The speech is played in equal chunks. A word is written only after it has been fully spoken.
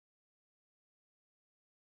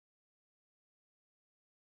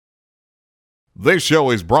This show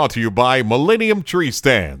is brought to you by Millennium Tree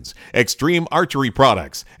Stands, Extreme Archery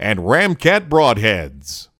Products, and Ramcat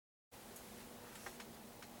Broadheads.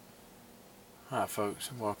 Hi folks,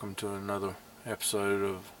 and welcome to another episode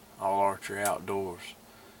of All Archery Outdoors.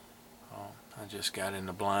 I just got in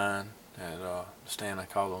the blind at the stand I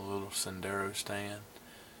call the Little Sendero stand.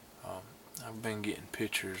 I've been getting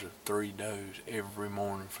pictures of 3 does every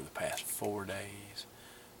morning for the past 4 days,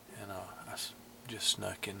 and I just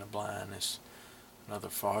snuck in the blind. It's another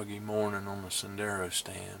foggy morning on the Sendero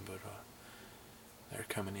stand, but they're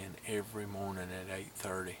coming in every morning at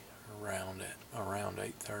 8:30, around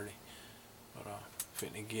 8:30. But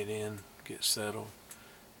fitting to get in, get settled,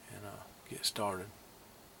 and get started.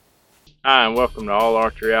 Hi, and welcome to All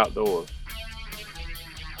Archery Outdoors.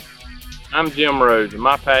 I'm Jim Rhodes, and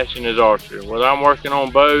my passion is archery. Whether I'm working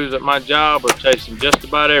on bows at my job or chasing just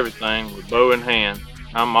about everything with bow in hand,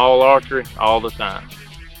 I'm all archery all the time.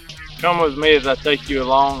 Come with me as I take you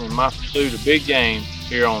along in my pursuit of big game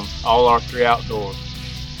here on All Archery Outdoors.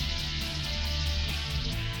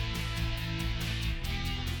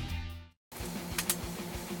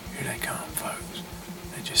 Here they come, folks.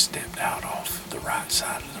 They just stepped out off the right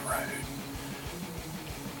side of the road.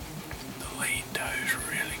 The lead doe's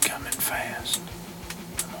really coming fast.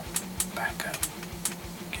 Come on, back up.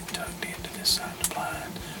 Get tucked into this side of the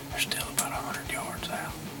blind. They're still about 100 yards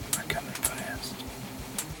out. They're coming fast.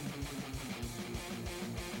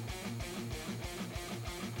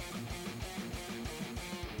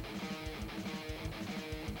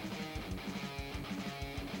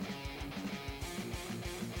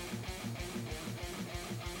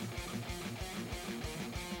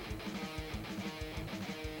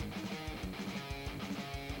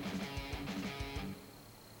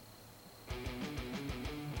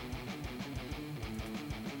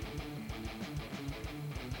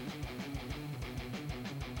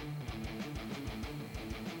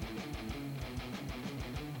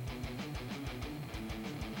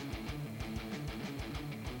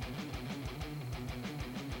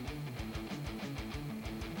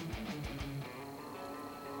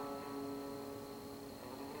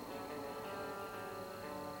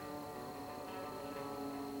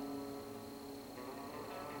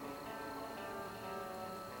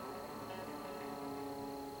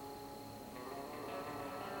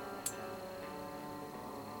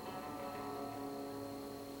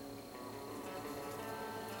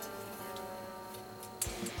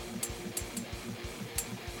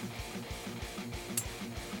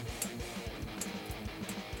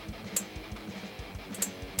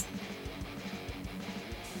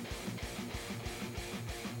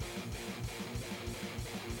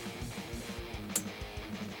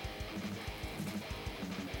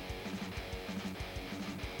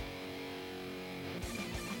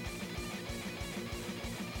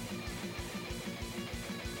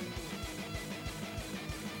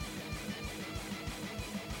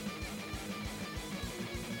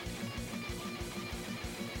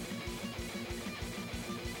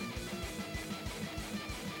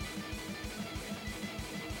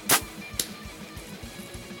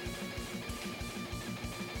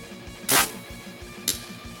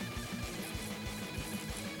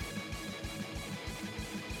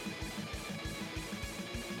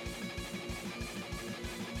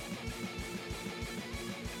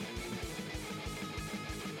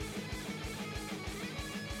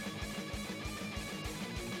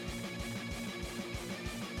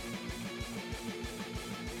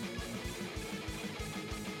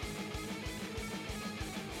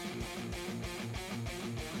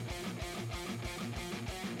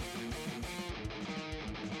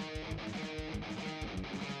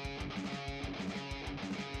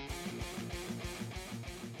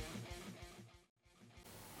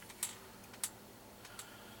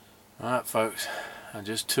 Alright folks, I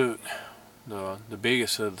just took the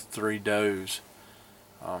biggest of the 3 does.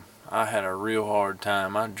 I had a real hard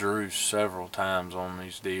time. I drew several times on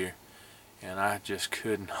these deer, and I just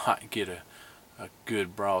could not get a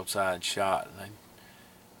good broadside shot.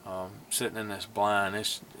 Sitting in this blind,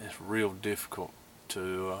 it's real difficult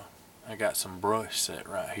to, I got some brush set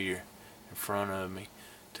right here in front of me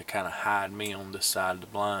to kind of hide me on this side of the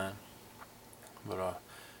blind. But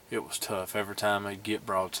it was tough. Every time they'd get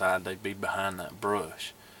broadside, they'd be behind that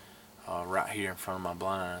brush right here in front of my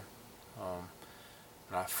blind. And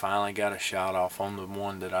I finally got a shot off on the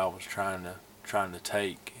one that I was trying to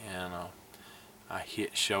take, and I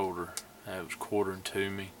hit shoulder. It was quartering to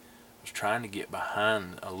me. I was trying to get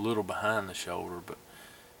a little behind the shoulder, but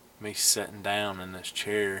me sitting down in this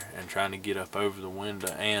chair and trying to get up over the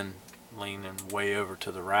window and leaning way over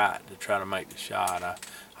to the right to try to make the shot,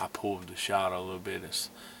 I pulled the shot a little bit.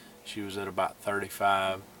 she was at about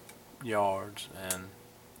 35 yards, and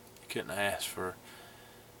you couldn't ask for,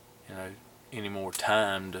 you know, any more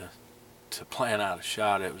time to plan out a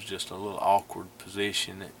shot. It was just a little awkward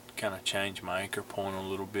position. It kind of changed my anchor point a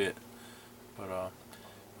little bit, but I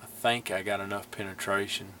think I got enough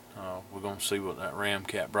penetration. We're gonna see what that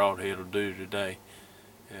Ramcat broadhead will do today.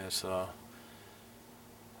 It's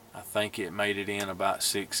I think it made it in about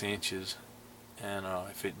 6 inches, and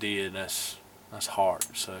if it did, that's hard.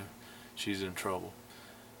 So she's in trouble.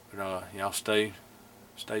 But y'all stay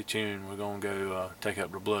tuned. We're gonna go take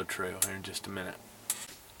up the blood trail here in just a minute.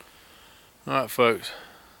 All right, folks.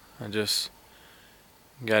 I just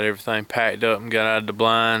got everything packed up and got out of the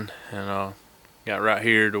blind, and got right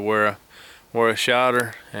here to where I shot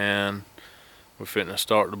her, and we're fitting to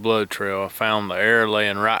start the blood trail. I found the air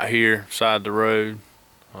laying right here beside the road.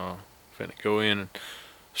 Finna go in and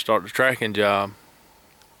start the tracking job.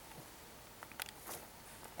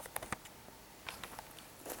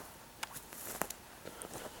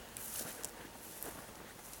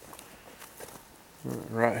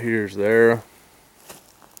 Right here's the arrow,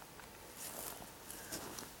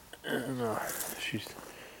 and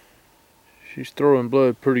she's throwing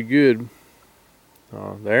blood pretty good.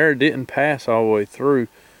 The arrow didn't pass all the way through.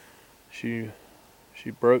 She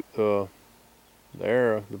broke the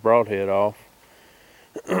arrow, the broadhead off,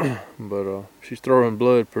 but she's throwing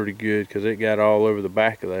blood pretty good because it got all over the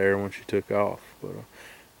back of the arrow when she took off. But I'm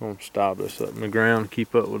gonna stop this up in the ground and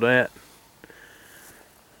keep up with that,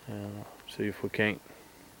 and see if we can't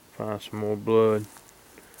find some more blood.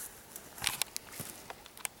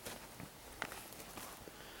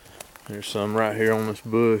 There's some right here on this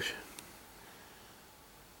bush.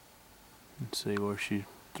 Let's see where she's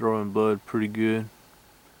throwing blood pretty good.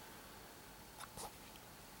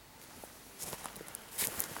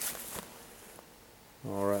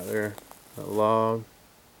 All right there, that log.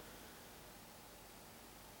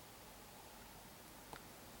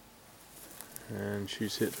 And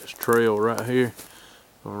she's hit this trail right here,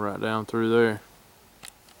 going right down through there.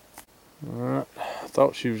 Alright, I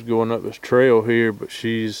thought she was going up this trail here, but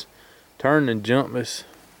she's turned and jumped this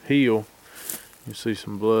hill. You see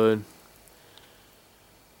some blood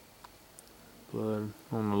on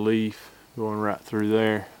the leaf going right through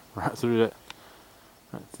there, right through that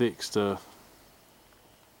thick stuff.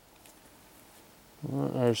 Well,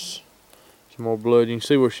 there's some more blood. You can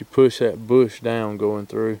see where she pushed that bush down going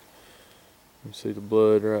through. You see the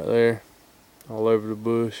blood right there, all over the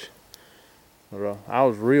bush. But I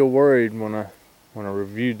was real worried when I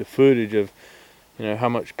reviewed the footage of, you know, how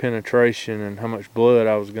much penetration and how much blood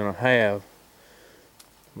I was gonna have.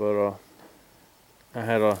 But I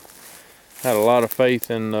had a lot of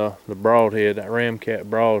faith in the broadhead, that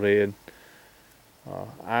Ramcat broadhead.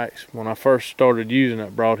 When I first started using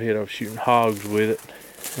that broadhead, I was shooting hogs with it,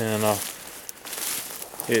 and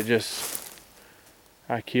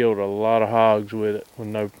I killed a lot of hogs with it with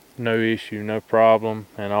no issue, no problem,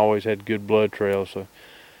 and I always had good blood trails. So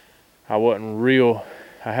I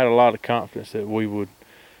had a lot of confidence that we would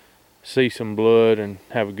see some blood and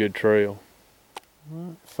have a good trail.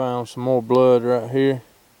 Found some more blood right here.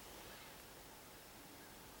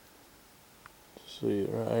 See it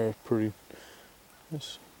right there,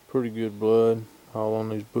 it's pretty good blood all on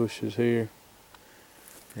these bushes here.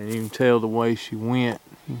 And you can tell the way she went.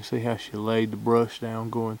 You can see how she laid the brush down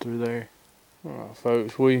going through there. Alright,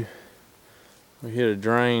 folks, we hit a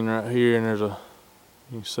drain right here, and you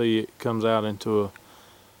can see it comes out into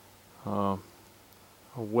a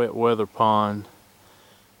wet weather pond,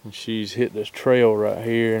 and she's hit this trail right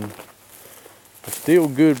here, and it's still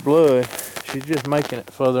good blood. She's just making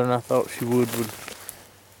it further than I thought she would with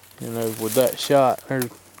that shot. There's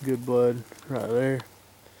good blood right there.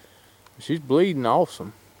 She's bleeding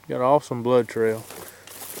awesome. Got an awesome blood trail.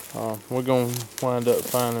 We're gonna wind up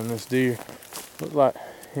finding this deer. Look like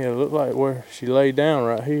where she laid down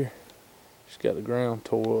right here. She's got the ground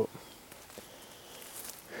tore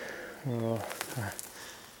up.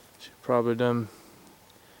 She probably done.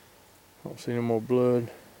 I don't see no more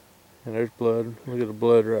blood. And there's blood. Look at the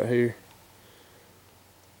blood right here.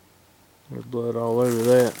 There's blood all over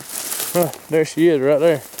that. There she is right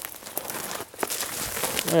there.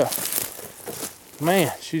 Yeah.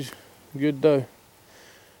 Man, she's a good doe.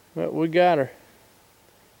 Well, we got her.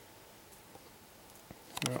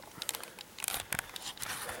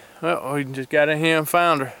 Well, we just got in here and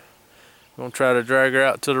found her. We're gonna try to drag her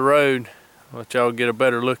out to the road. Let y'all get a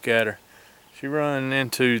better look at her. She running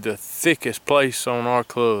into the thickest place on our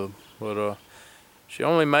club, but she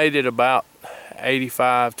only made it about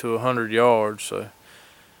 85 to 100 yards. So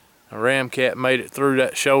a Ramcat made it through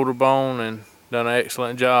that shoulder bone and done an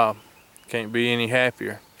excellent job. Can't be any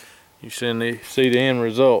happier. you see the end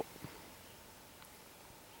result.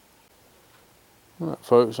 All right,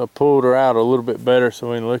 folks, I pulled her out a little bit better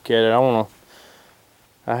so we can look at it.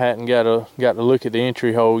 I hadn't got to look at the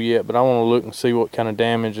entry hole yet, but I want to look and see what kind of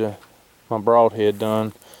damage my broadhead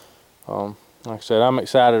done. Like I said, I'm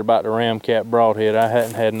excited about the Ramcat broadhead. I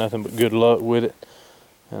hadn't had nothing but good luck with it,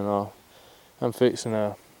 and I'm fixing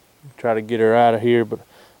to try to get her out of here, but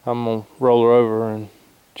I'm gonna roll her over and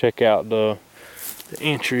check out the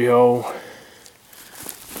entry hole.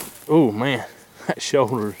 Oh man, that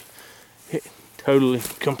shoulder, it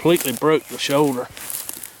completely broke the shoulder.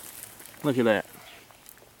 Look at that.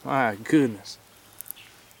 My goodness.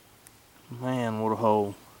 Man, what a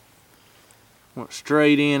hole. Went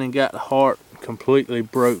straight in and got the heart, completely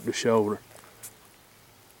broke the shoulder.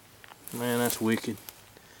 Man, that's wicked.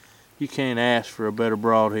 You can't ask for a better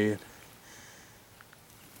broadhead.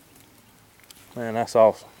 Man, that's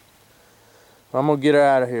awesome. I'm gonna get her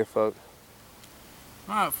out of here, folks.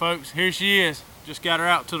 Alright, folks, here she is. Just got her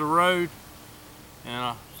out to the road.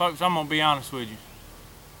 And folks, I'm gonna be honest with you.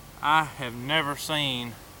 I have never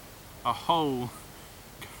seen a hole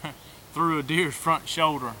through a deer's front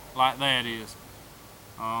shoulder like that is.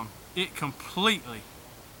 It completely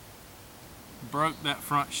broke that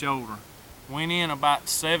front shoulder. Went in about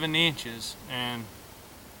 7 inches, and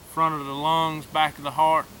front of the lungs, back of the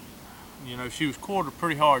heart. You know, she was quartered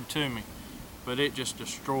pretty hard to me, but it just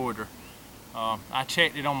destroyed her. I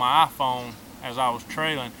checked it on my iPhone as I was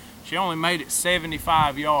trailing. She only made it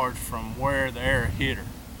 75 yards from where the arrow hit her.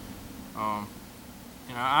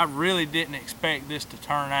 You know, I really didn't expect this to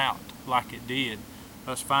turn out like it did.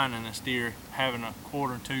 Us finding this deer, having a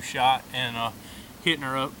 1/4-2 shot, and hitting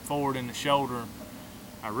her up forward in the shoulder.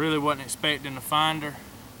 I really wasn't expecting to find her,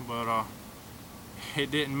 but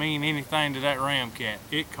it didn't mean anything to that Ramcat.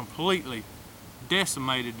 It completely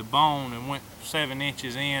decimated the bone and went 7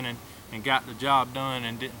 inches in and got the job done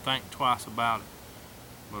and didn't think twice about it.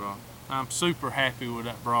 But I'm super happy with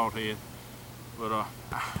that broadhead. But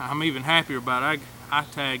I'm even happier about it. I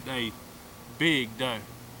tagged a big doe.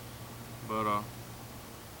 But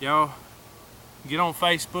y'all get on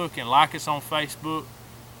Facebook and like us on Facebook.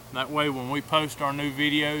 That way when we post our new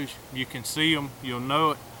videos, you can see them, you'll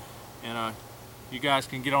know it, and you guys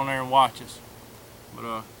can get on there and watch us.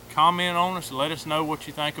 But comment on us, let us know what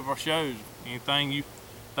you think of our shows. Anything you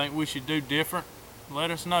think we should do different,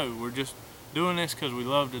 let us know. We're just doing this because we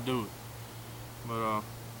love to do it. But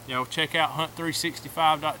y'all check out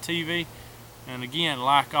hunt365.tv, and again,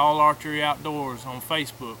 like All Archery Outdoors on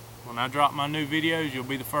Facebook. When I drop my new videos, you'll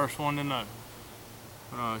be the first one to know.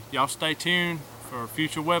 Y'all stay tuned for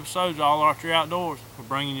future webisodes of All Archery Outdoors. We're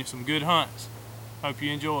bringing you some good hunts. Hope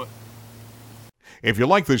you enjoy it. If you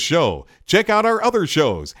like this show, check out our other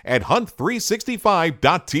shows at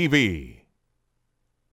hunt365.tv.